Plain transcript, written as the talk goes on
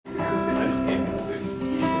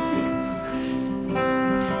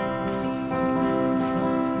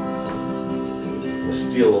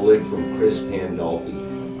steal a lick from Chris Pandolfi.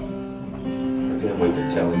 I can't wait to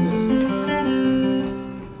tell him this.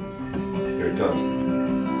 Here it comes.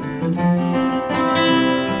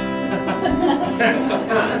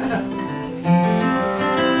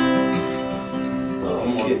 Well, I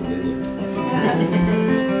was kidding, didn't you?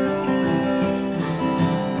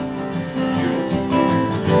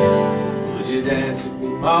 Would you dance with me,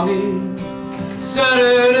 Molly? It's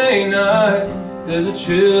Saturday night. There's a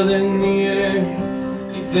chill in the air.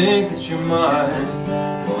 You think that you're mine.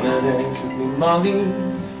 Wanna dance with me, Molly?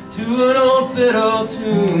 To an old fiddle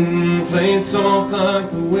tune, playing soft like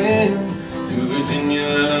the wind. Through Virginia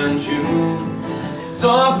and June,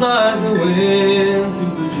 soft like the wind.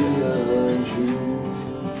 Through Virginia and June.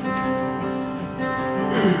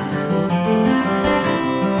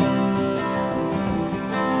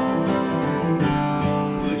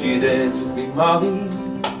 Would you dance with me, Molly?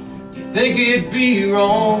 Think it'd be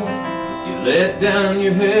wrong if you let down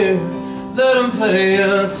your hair, let them play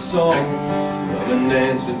us a song. Come and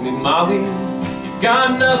dance with me, Molly. You've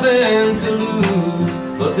got nothing to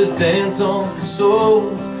lose but to dance off the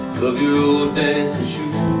soles of your old dancing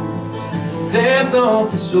shoes. Dance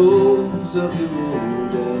off the soles of your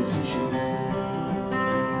old dancing shoes.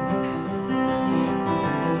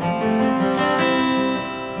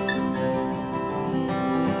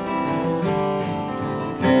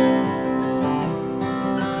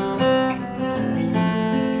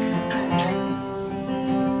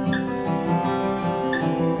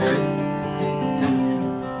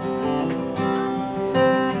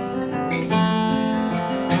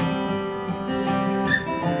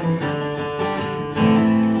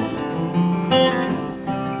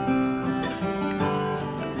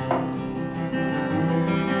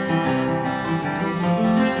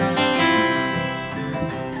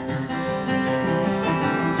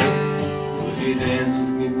 Dance with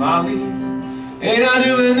me, Molly. Ain't I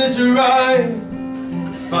doing this right?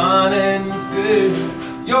 Fine and fair.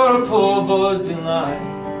 You're a poor boy's delight.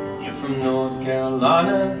 You're from North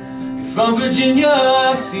Carolina. You're from Virginia,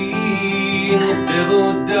 I see. And the devil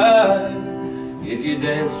would die if you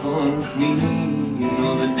danced one with me. You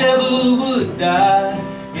know the devil would die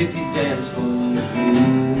if you danced one with me.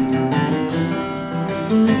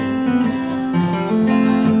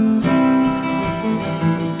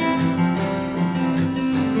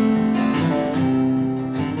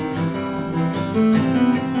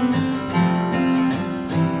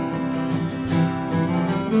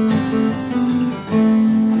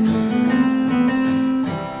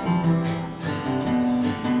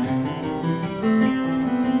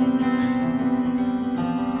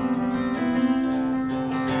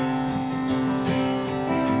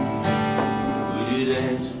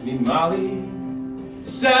 Dance with me, Molly.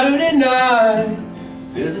 It's Saturday night.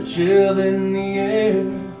 There's a chill in the air.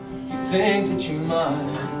 You think that you're mine.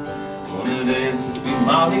 Wanna dance with me,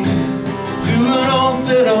 Molly? To an old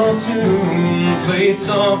fiddle tune, played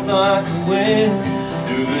soft like the wind.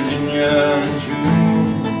 Through Virginia and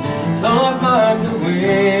June, soft like the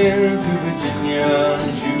wind. Through Virginia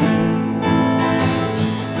and June,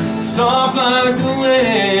 soft like the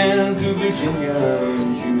wind. Through Virginia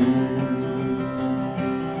and June.